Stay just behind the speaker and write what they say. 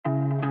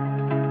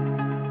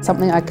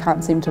Something I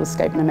can't seem to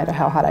escape no matter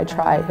how hard I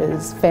try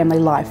is family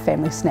life,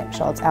 family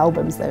snapshots,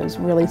 albums, those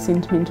really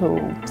sentimental,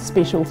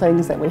 special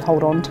things that we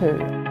hold on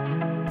to.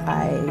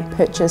 I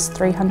purchased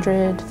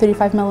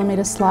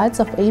 335mm slides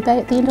off eBay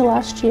at the end of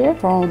last year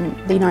from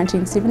the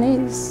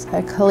 1970s,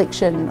 a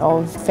collection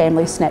of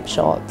family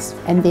snapshots,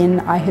 and then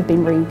I have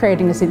been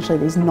recreating essentially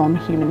these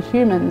non-human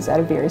humans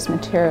out of various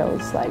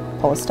materials like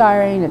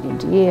polystyrene and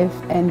MDF,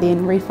 and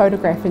then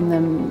rephotographing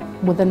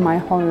them within my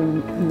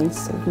home in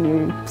these sort of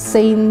new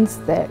scenes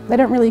that they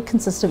don't really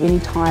consist of any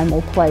time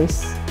or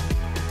place.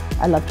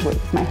 I love to work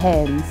with my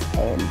hands,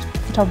 and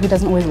photography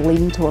doesn't always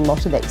lean to a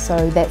lot of that,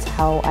 so that's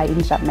how I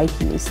ended up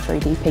making these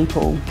 3D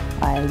people.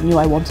 I knew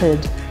I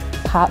wanted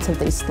parts of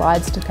these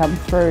slides to come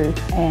through,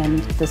 and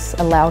this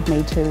allowed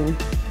me to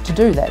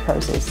do that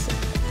process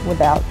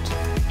without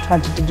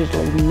trying to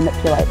digitally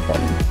manipulate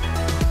them.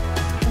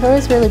 I've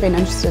always really been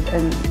interested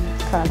in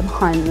kind of the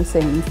behind the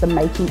scenes, the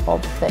making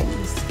of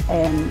things,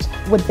 and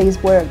with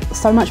these work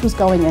so much was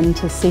going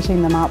into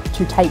setting them up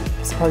to take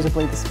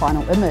supposedly this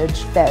final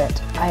image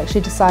that I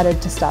actually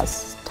decided to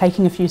start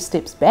taking a few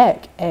steps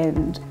back,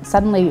 and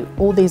suddenly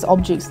all these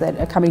objects that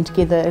are coming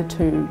together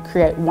to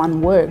create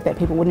one work that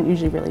people wouldn't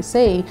usually really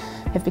see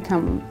have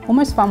become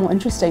almost far more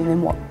interesting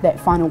than what that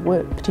final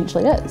work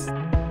potentially is.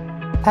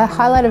 A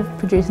highlight of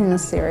producing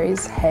this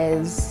series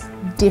has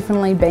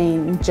definitely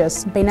been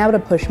just being able to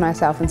push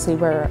myself and see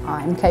where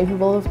I'm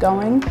capable of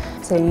going,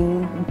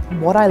 seeing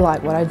what I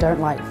like, what I don't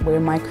like,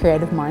 where my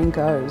creative mind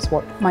goes,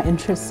 what my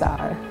interests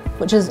are,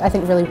 which is, I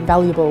think, really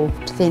valuable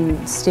to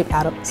then step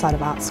outside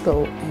of art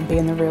school and be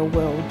in the real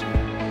world.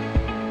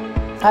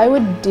 I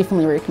would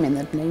definitely recommend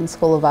the Dunedin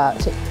School of Art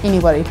to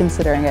anybody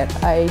considering it.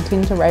 I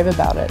tend to rave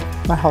about it.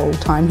 My whole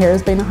time here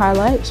has been a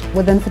highlight.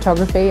 Within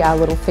photography, our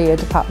little fair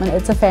department,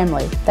 it's a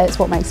family. That's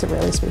what makes it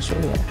really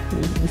special here.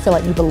 You feel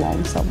like you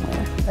belong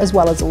somewhere, as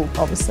well as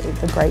obviously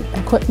the great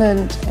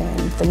equipment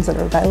and things that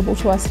are available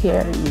to us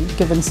here. You're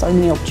given so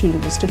many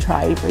opportunities to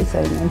try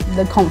everything, and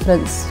the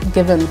confidence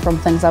given from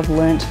things I've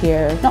learnt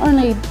here, not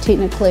only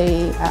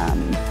technically,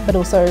 but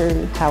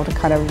also how to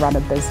kind of run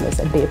a business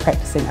and be a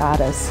practicing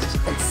artist.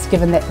 It's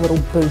given that little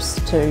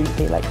boost to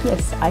be like,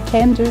 yes, I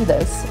can do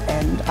this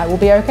and I will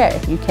be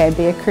okay. You can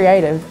be a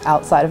creative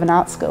outside of an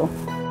art school.